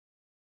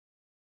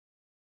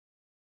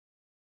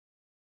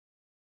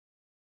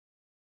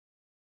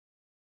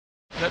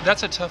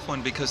That's a tough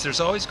one because there's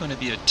always going to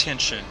be a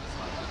tension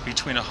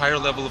between a higher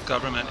level of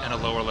government and a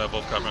lower level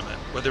of government,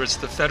 whether it's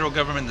the federal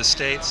government, the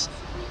states,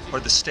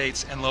 or the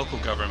states and local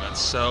governments.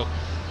 So,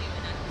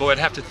 I'd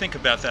have to think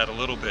about that a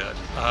little bit.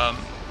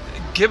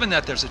 Given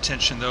that there's a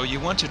tension, though, you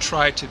want to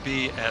try to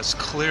be as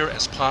clear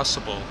as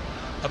possible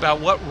about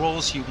what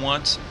roles you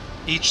want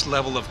each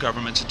level of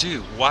government to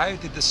do. Why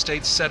did the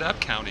states set up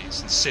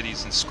counties and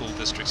cities and school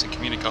districts and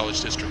community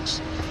college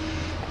districts?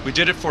 We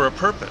did it for a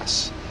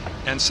purpose.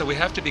 And so we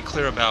have to be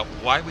clear about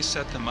why we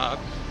set them up,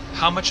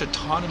 how much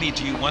autonomy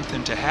do you want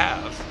them to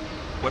have,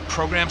 what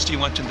programs do you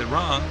want them to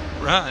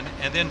run,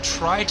 and then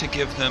try to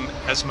give them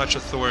as much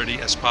authority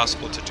as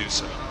possible to do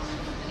so.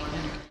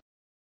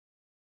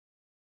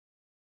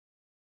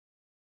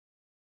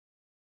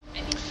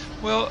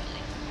 Well,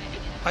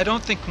 I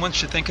don't think one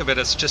should think of it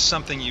as just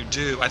something you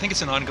do. I think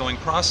it's an ongoing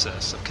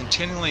process of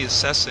continually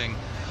assessing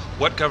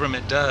what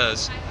government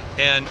does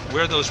and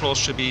where those roles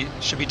should be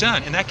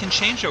done, and that can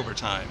change over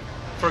time.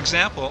 For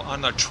example,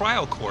 on the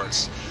trial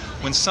courts,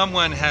 when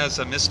someone has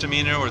a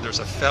misdemeanor or there's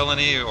a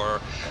felony, or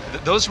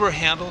those were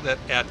handled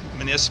at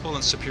municipal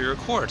and superior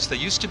courts. They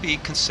used to be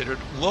considered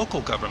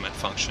local government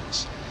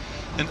functions.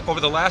 And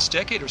over the last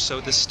decade or so,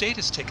 the state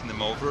has taken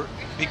them over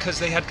because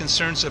they had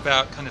concerns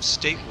about kind of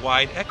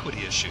statewide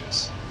equity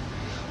issues.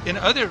 In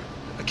other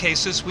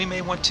cases, we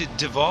may want to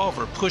devolve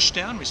or push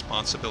down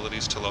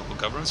responsibilities to local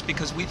governments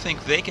because we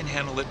think they can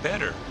handle it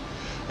better.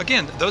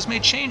 Again, those may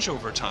change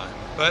over time,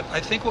 but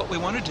I think what we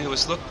want to do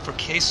is look for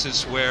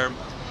cases where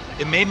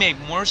it may make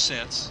more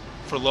sense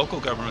for local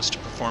governments to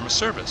perform a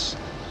service.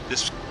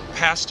 This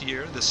past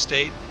year, the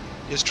state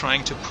is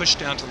trying to push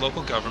down to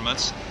local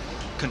governments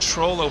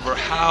control over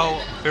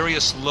how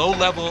various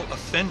low-level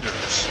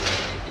offenders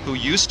who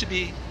used to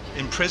be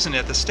in prison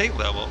at the state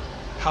level,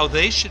 how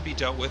they should be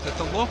dealt with at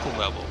the local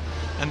level.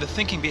 And the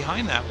thinking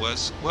behind that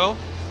was, well,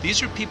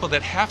 these are people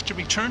that have to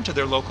return to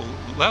their local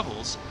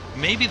levels.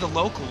 Maybe the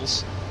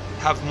locals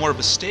have more of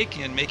a stake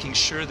in making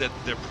sure that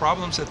their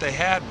problems that they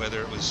had,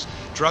 whether it was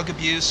drug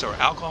abuse or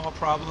alcohol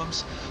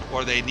problems,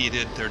 or they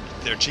needed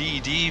their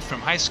GED from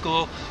high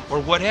school,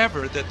 or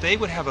whatever, that they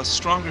would have a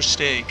stronger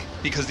stake,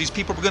 because these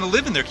people were going to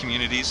live in their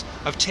communities,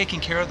 of taking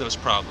care of those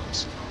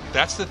problems.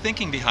 That's the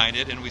thinking behind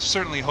it, and we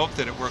certainly hope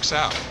that it works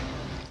out.